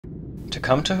To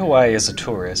come to Hawaii as a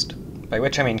tourist, by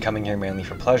which I mean coming here mainly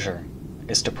for pleasure,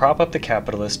 is to prop up the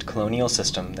capitalist colonial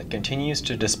system that continues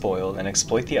to despoil and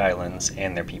exploit the islands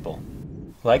and their people.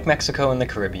 Like Mexico and the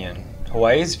Caribbean,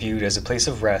 Hawaii is viewed as a place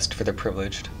of rest for the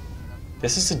privileged.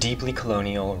 This is a deeply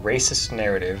colonial, racist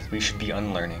narrative we should be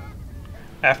unlearning.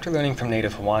 After learning from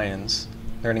Native Hawaiians,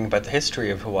 learning about the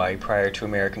history of Hawaii prior to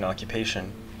American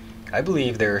occupation, I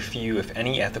believe there are few, if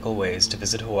any, ethical ways to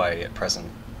visit Hawaii at present.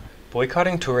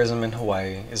 Boycotting tourism in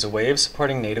Hawaii is a way of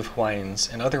supporting Native Hawaiians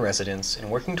and other residents in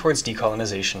working towards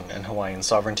decolonization and Hawaiian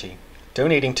sovereignty.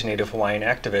 Donating to Native Hawaiian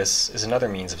activists is another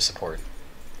means of support.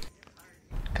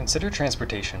 Consider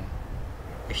transportation.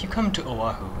 If you come to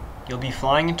Oahu, you'll be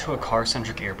flying into a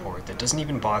car-centric airport that doesn't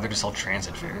even bother to sell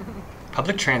transit fare.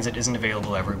 Public transit isn't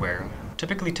available everywhere,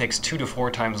 typically takes 2 to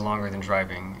 4 times longer than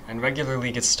driving, and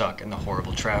regularly gets stuck in the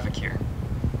horrible traffic here.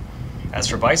 As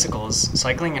for bicycles,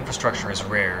 cycling infrastructure is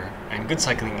rare, and good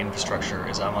cycling infrastructure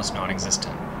is almost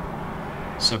non-existent.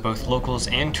 So both locals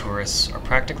and tourists are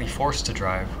practically forced to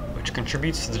drive, which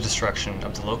contributes to the destruction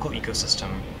of the local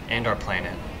ecosystem and our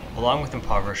planet, along with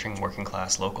impoverishing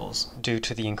working-class locals, due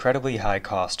to the incredibly high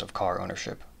cost of car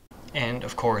ownership. And,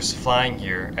 of course, flying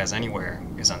here, as anywhere,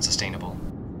 is unsustainable.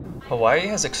 Hawaii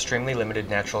has extremely limited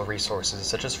natural resources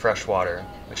such as fresh water,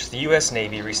 which the US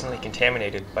Navy recently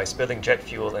contaminated by spilling jet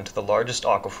fuel into the largest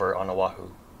aquifer on Oahu,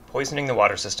 poisoning the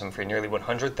water system for nearly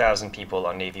 100,000 people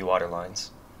on Navy water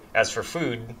lines. As for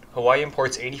food, Hawaii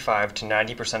imports 85 to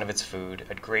 90% of its food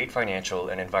at great financial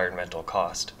and environmental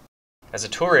cost. As a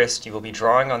tourist, you will be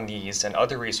drawing on these and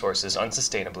other resources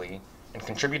unsustainably and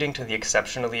contributing to the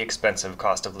exceptionally expensive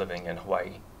cost of living in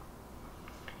Hawaii.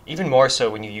 Even more so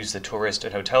when you use the tourist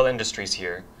and hotel industries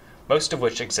here, most of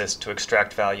which exist to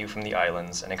extract value from the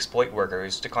islands and exploit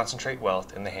workers to concentrate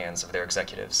wealth in the hands of their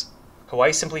executives.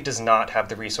 Hawaii simply does not have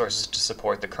the resources to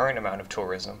support the current amount of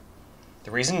tourism. The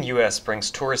reason the US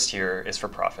brings tourists here is for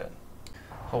profit.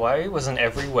 Hawaii was in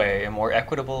every way a more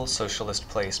equitable, socialist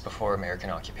place before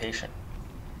American occupation.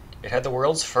 It had the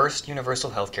world's first universal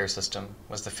healthcare system,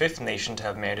 was the 5th nation to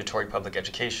have mandatory public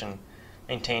education,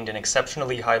 maintained an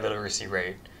exceptionally high literacy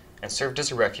rate, and served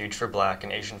as a refuge for Black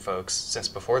and Asian folks since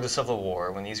before the Civil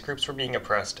War when these groups were being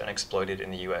oppressed and exploited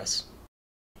in the US.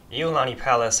 Iolani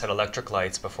Palace had electric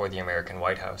lights before the American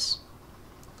White House.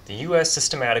 The US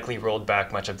systematically rolled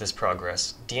back much of this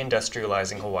progress,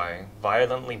 deindustrializing Hawaii,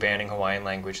 violently banning Hawaiian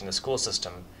language in the school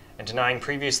system, and denying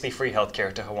previously free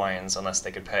healthcare to Hawaiians unless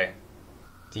they could pay.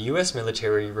 The US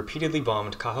military repeatedly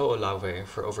bombed Kaho'olawe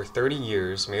for over 30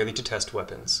 years merely to test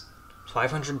weapons.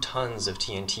 500 tons of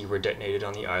TNT were detonated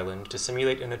on the island to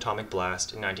simulate an atomic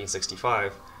blast in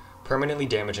 1965, permanently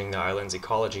damaging the island's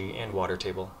ecology and water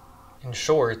table. In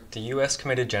short, the US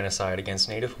committed genocide against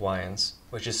Native Hawaiians,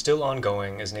 which is still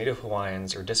ongoing as Native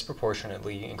Hawaiians are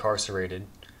disproportionately incarcerated,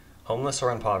 homeless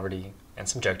or in poverty, and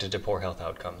subjected to poor health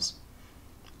outcomes.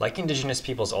 Like indigenous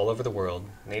peoples all over the world,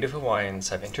 Native Hawaiians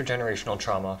have intergenerational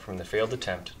trauma from the failed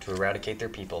attempt to eradicate their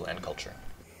people and culture.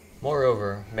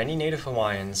 Moreover, many Native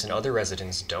Hawaiians and other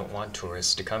residents don't want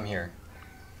tourists to come here.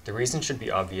 The reason should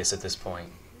be obvious at this point.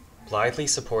 Blithely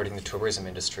supporting the tourism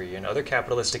industry and other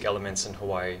capitalistic elements in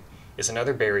Hawaii is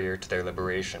another barrier to their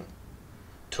liberation.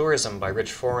 Tourism by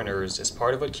rich foreigners is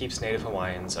part of what keeps Native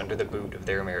Hawaiians under the boot of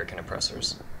their American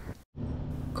oppressors.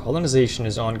 Colonization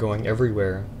is ongoing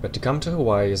everywhere, but to come to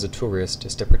Hawaii as a tourist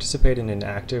is to participate in an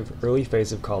active, early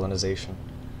phase of colonization,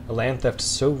 a land theft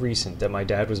so recent that my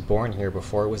dad was born here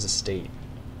before it was a state.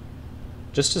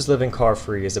 Just as living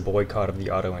car-free is a boycott of the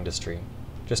auto industry,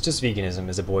 just as veganism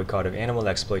is a boycott of animal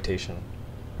exploitation,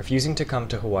 refusing to come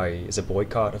to Hawaii is a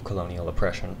boycott of colonial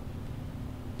oppression.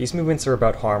 These movements are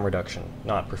about harm reduction,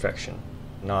 not perfection,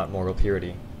 not moral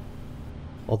purity.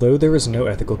 Although there is no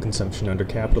ethical consumption under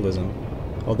capitalism,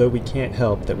 although we can't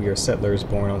help that we are settlers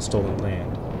born on stolen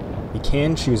land, we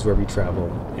can choose where we travel,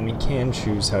 and we can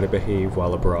choose how to behave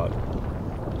while abroad.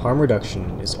 Harm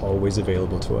reduction is always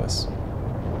available to us.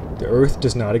 The earth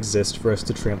does not exist for us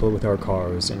to trample with our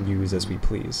cars and use as we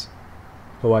please.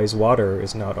 Hawaii's water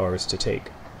is not ours to take.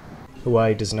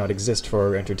 Hawaii does not exist for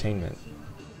our entertainment.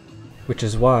 Which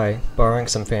is why, barring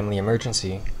some family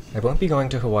emergency, I won't be going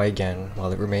to Hawaii again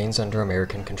while it remains under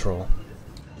American control.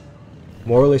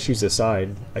 Moral issues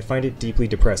aside, I find it deeply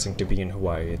depressing to be in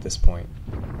Hawaii at this point.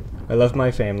 I love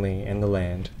my family and the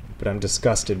land, but I'm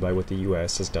disgusted by what the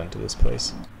US has done to this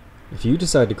place. If you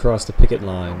decide to cross the picket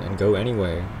line and go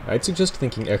anyway, I'd suggest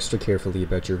thinking extra carefully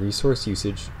about your resource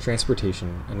usage,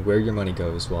 transportation, and where your money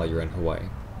goes while you're in Hawaii.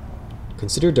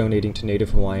 Consider donating to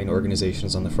Native Hawaiian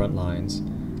organizations on the front lines,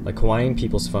 like Hawaiian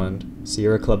People's Fund,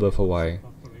 Sierra Club of Hawaii,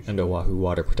 and Oahu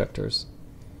Water Protectors.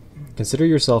 Consider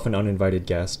yourself an uninvited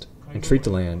guest, and treat the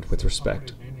land with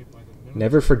respect.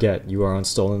 Never forget you are on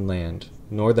stolen land,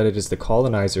 nor that it is the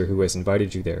colonizer who has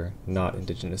invited you there, not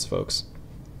indigenous folks.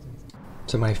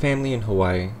 To my family in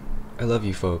Hawaii, I love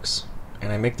you folks,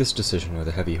 and I make this decision with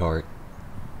a heavy heart.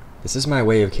 This is my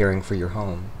way of caring for your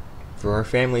home, for our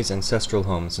family's ancestral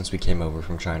home since we came over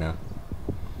from China.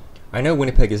 I know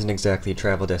Winnipeg isn't exactly a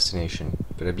travel destination,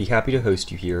 but I'd be happy to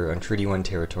host you here on Treaty 1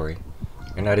 territory,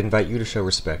 and I'd invite you to show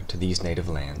respect to these native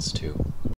lands, too.